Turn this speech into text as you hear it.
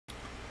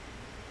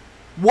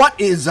What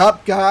is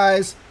up,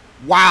 guys?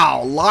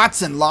 Wow,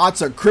 lots and lots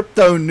of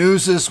crypto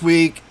news this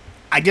week.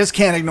 I just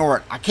can't ignore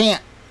it. I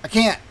can't.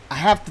 I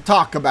have to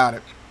talk about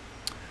it.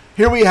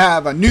 Here we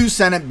have a new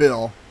Senate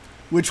bill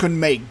which would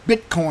make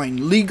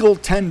Bitcoin legal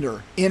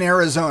tender in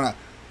Arizona.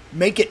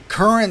 Make it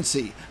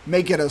currency.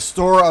 Make it a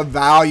store of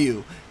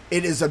value.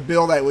 It is a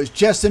bill that was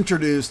just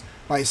introduced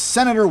by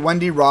Senator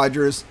Wendy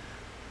Rogers.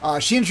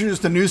 She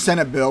introduced a new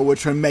Senate bill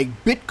which would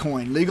make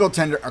Bitcoin legal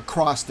tender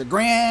across the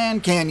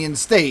Grand Canyon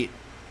state.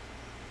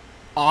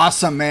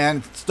 Awesome,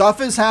 man. Stuff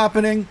is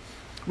happening.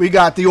 We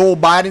got the old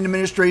Biden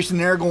administration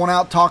there going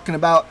out talking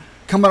about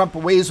coming up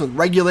with ways with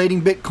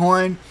regulating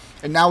Bitcoin.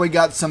 And now we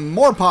got some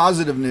more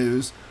positive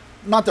news.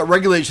 Not that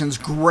regulation's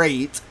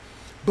great,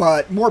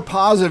 but more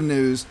positive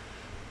news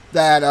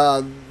that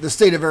the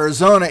state of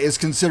Arizona is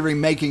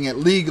considering making it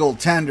legal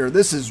tender.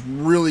 This is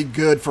really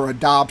good for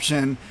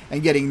adoption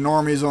and getting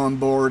normies on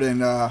board.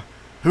 And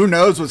who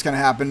knows what's going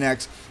to happen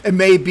next. It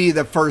may be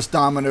the first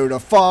domino to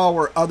fall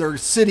where other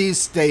cities,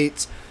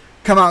 states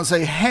come out and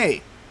say, hey,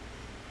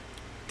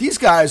 these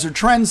guys are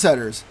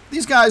trendsetters.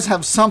 These guys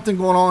have something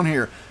going on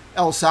here.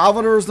 El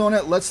Salvador is doing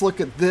it. Let's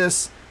look at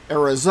this.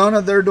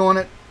 Arizona, they're doing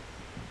it.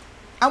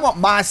 I want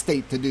my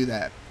state to do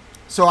that.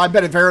 So I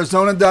bet if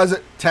Arizona does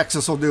it,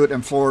 Texas will do it,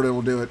 and Florida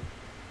will do it.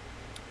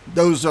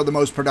 Those are the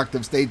most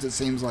productive states, it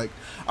seems like.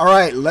 All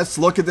right, let's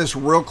look at this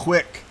real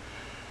quick.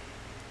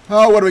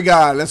 Oh, what do we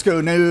got? Let's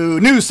go.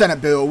 New Senate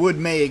bill would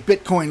make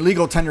Bitcoin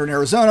legal tender in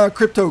Arizona.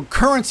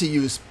 Cryptocurrency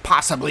use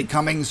possibly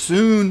coming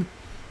soon.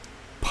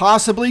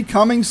 Possibly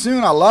coming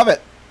soon. I love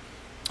it.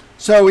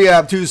 So we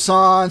have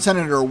Tucson.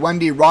 Senator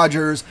Wendy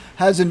Rogers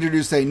has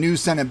introduced a new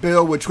Senate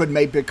bill which would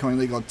make Bitcoin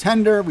legal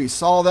tender. We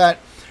saw that.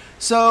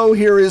 So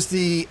here is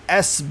the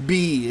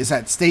SB. Is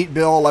that State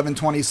Bill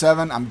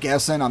 1127? I'm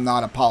guessing. I'm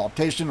not a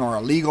politician or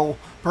a legal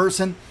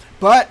person.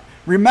 But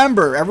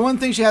remember, everyone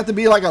thinks you have to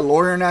be like a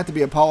lawyer and have to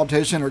be a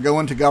politician or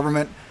go into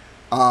government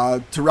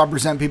to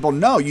represent people.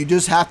 No, you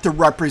just have to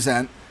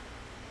represent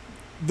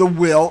the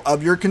will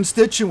of your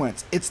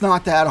constituents. It's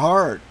not that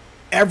hard.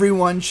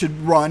 Everyone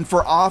should run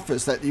for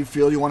office that you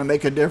feel you want to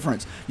make a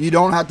difference. You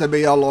don't have to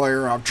be a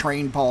lawyer or a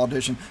trained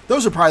politician.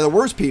 Those are probably the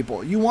worst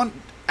people. You want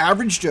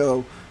average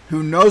Joe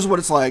who knows what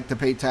it's like to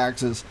pay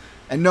taxes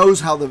and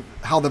knows how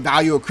the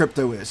value of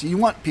crypto is. You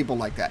want people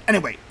like that.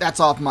 Anyway, that's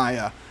off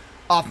my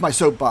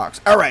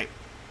soapbox. All right.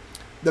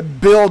 The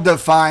bill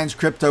defines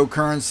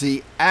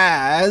cryptocurrency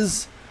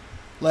as,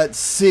 let's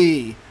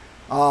see,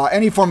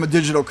 any form of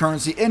digital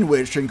currency in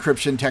which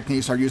encryption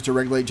techniques are used to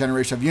regulate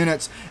generation of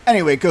units.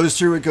 Anyway, it goes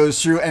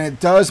through, and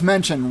it does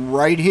mention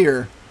right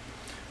here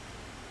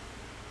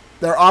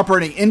they're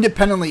operating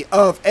independently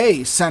of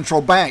a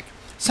central bank.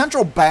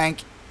 Central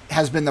bank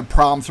has been the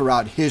problem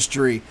throughout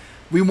history.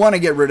 We want to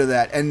get rid of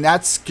that, and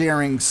that's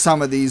scaring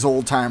some of these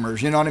old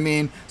timers. You know what I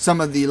mean? Some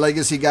of the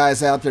legacy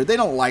guys out there, they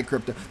don't like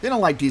crypto. They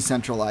don't like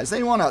decentralized.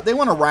 They want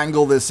to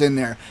wrangle this in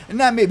there, and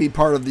that may be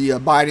part of the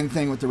Biden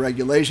thing with the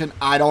regulation.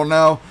 I don't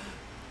know.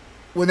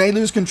 When they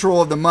lose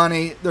control of the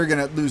money, they're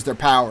going to lose their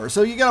power.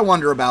 So you got to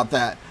wonder about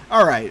that.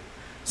 All right,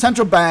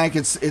 central bank.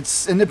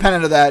 It's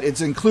independent of that.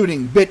 It's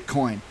including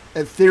Bitcoin,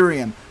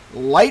 Ethereum,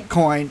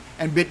 Litecoin,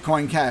 and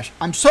Bitcoin Cash.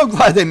 I'm so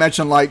glad they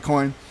mentioned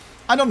Litecoin.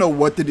 I don't know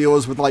what the deal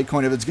is with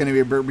Litecoin, if it's going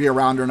to be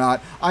around or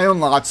not. I own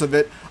lots of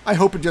it. I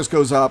hope it just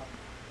goes up.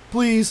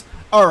 Please.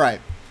 All right.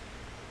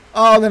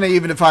 Then they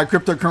even define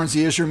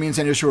cryptocurrency issuer means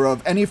an issuer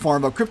of any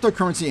form of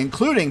cryptocurrency,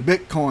 including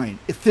Bitcoin,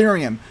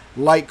 Ethereum,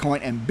 Litecoin,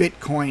 and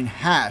Bitcoin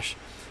Hash.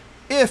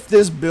 If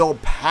this bill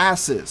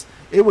passes,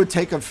 it would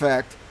take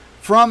effect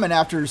from and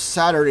after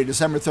Saturday,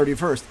 December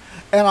 31st.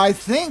 And I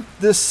think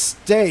the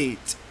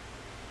state,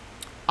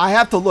 I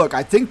have to look,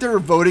 I think they're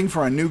voting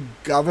for a new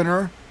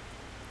governor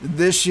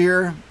this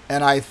year,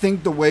 and I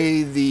think the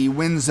way the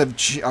winds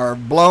are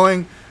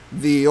blowing,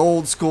 the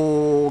old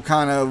school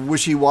kind of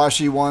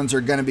wishy-washy ones are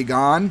going to be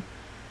gone,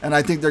 and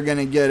I think they're going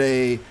to get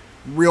a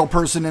real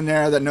person in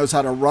there that knows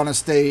how to run a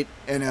state,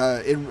 and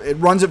it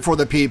runs it for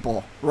the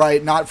people,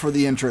 right? Not for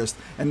the interest.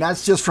 And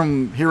that's just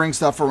from hearing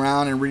stuff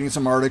around and reading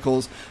some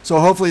articles. So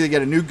hopefully they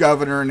get a new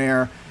governor in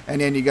there,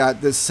 and then you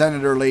got this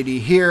senator lady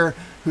here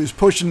who's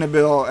pushing the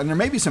bill, and there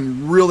may be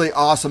some really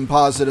awesome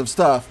positive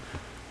stuff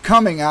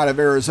coming out of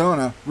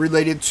Arizona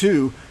related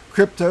to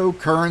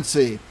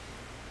cryptocurrency.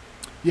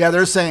 Yeah,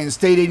 they're saying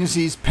state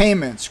agencies'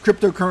 payments,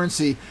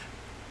 cryptocurrency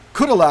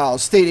could allow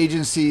state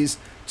agencies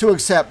to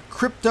accept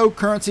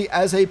cryptocurrency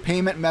as a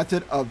payment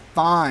method of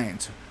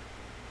fines,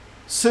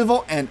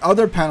 civil and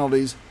other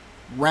penalties,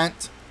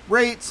 rent,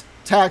 rates,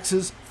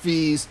 taxes,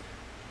 fees,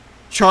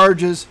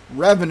 charges,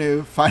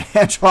 revenue,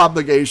 financial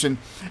obligation,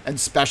 and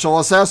special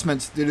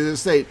assessments due to the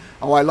state.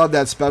 Oh, I love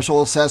that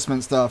special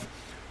assessment stuff.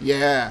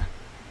 Yeah.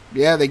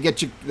 Yeah, they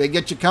get you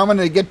coming,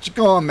 they get you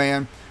going,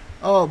 man.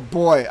 Oh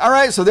boy. All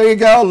right, so there you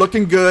go.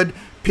 Looking good.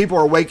 People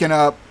are waking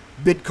up.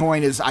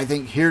 Bitcoin is, I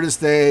think, here to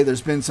stay.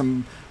 There's been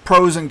some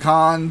pros and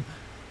cons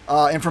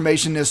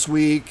information this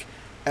week,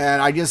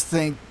 and I just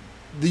think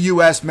the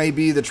U.S. may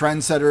be the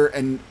trendsetter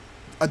and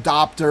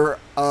adopter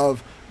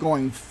of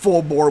going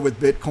full bore with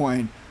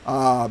Bitcoin.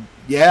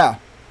 Yeah,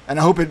 and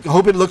I hope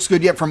it looks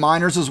good yet for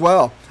minors as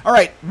well. All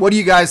right, what do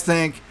you guys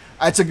think?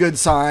 That's a good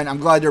sign. I'm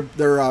glad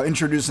they're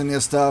introducing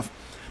this stuff.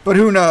 But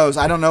who knows?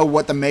 I don't know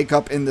what the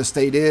makeup in the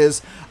state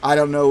is. I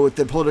don't know what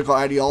the political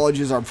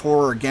ideologies are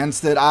for or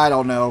against it. I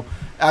don't know.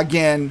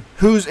 Again,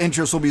 whose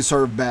interests will be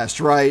served best,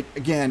 right?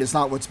 Again, it's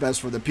not what's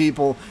best for the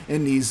people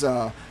in these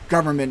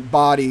government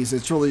bodies.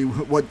 It's really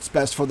what's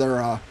best for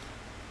their,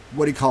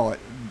 what do you call it?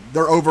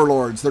 Their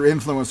overlords, their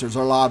influencers,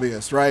 their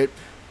lobbyists, right?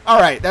 All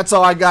right, that's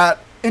all I got.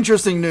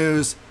 Interesting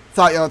news.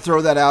 Thought y'all would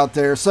throw that out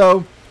there.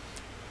 So,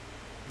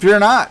 fear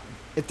not.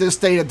 If this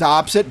state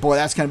adopts it, boy,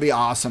 that's going to be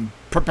awesome.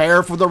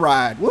 Prepare for the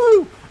ride.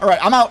 Woo! All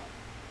right, I'm out.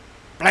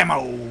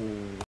 Blammo.